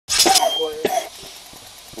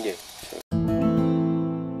Yeah.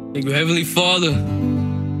 Thank you, Heavenly Father.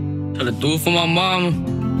 Try to do it for my mama.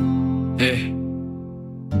 Yeah.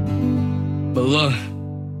 But look.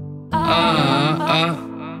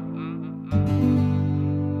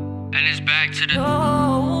 And it's back to the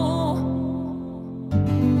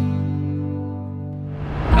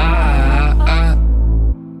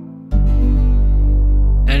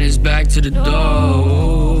and it's back to the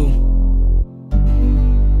door.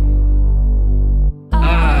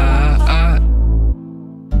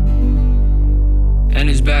 And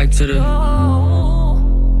it's back to the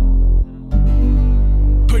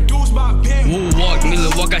walk, Miller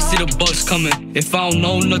walk, I see the bus coming. If I don't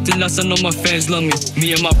know nothing else, I know my fans love me.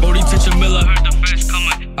 Me and my brody touch a Miller, heard the fans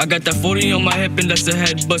coming. I got that 40 on my hip and that's the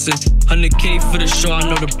head bustin'. 100K for the show, I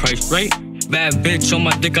know the price, right? Bad bitch on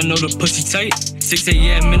my dick, I know the pussy tight. 6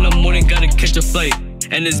 a.m. in the morning, gotta catch a flight.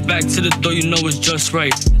 And it's back to the door, you know it's just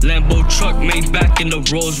right. Lambo truck made back in the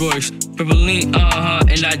Rolls Royce. Purple lean,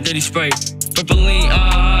 and that dirty Sprite. Purple lean,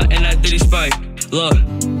 and that dirty Sprite. Look.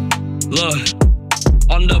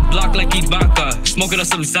 On the block like Ibaka, smoking on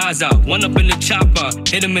some Zaza. One up in the chopper,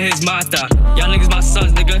 hit him in his mata. Y'all niggas my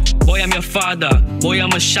sons, nigga. Boy, I'm your father. Boy,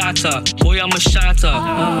 I'm a shotter. Boy, I'm a shotter.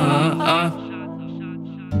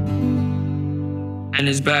 And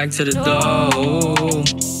it's back to the door.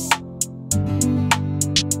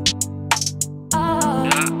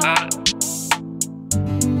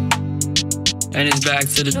 And it's back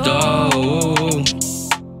to the door.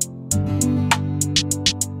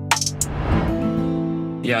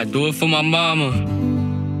 Yeah, I do it for my mama.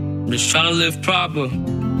 I'm just trying to live proper.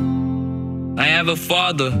 I have a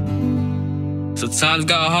father, so times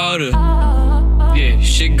got harder. Yeah,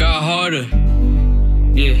 shit got harder.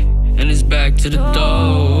 Yeah, and it's back to the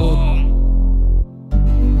door.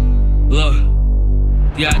 Look,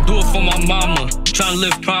 yeah, I do it for my mama. Trying to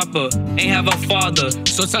live proper, ain't have a father,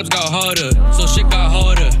 so times got harder. So shit got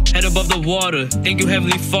harder, head above the water. Thank you,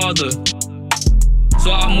 Heavenly Father.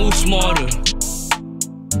 So I move smarter.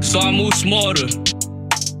 So I move smarter.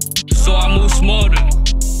 So I move smarter.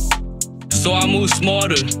 So I move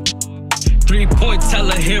smarter. 3-point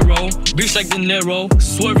teller hero. Beach like De Niro.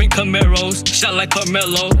 Swerving Camaros. Shot like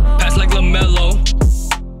Carmelo. Pass like LaMelo.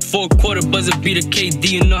 4-quarter buzzer beat a KD.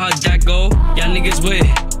 You know how that go. Y'all niggas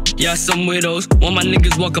with. Y'all some widows. When my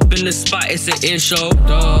niggas walk up in the spot, it's an air show.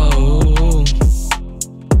 Oh.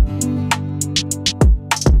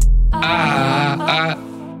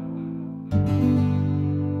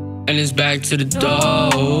 And it's back to the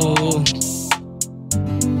door.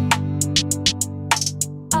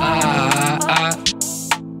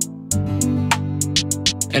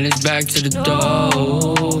 And it's back to the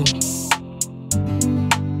door.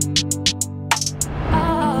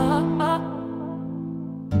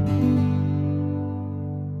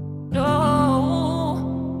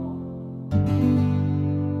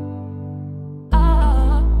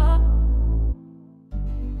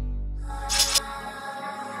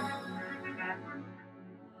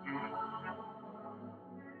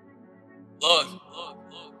 Look.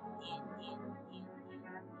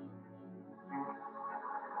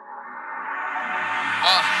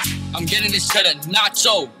 I'm getting this cheddar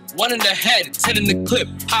nacho. 1 in the head, 10 in the clip.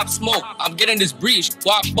 Pop smoke. I'm getting this breeze.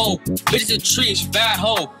 Guapo. Bitches and trees. Bad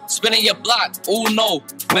hoe. Spinning your block. Ooh no.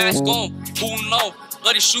 Mask on. Ooh no.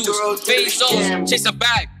 Bloody shoes. Peso. Chase a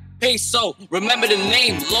bag. Peso. Remember the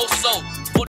name. Loso.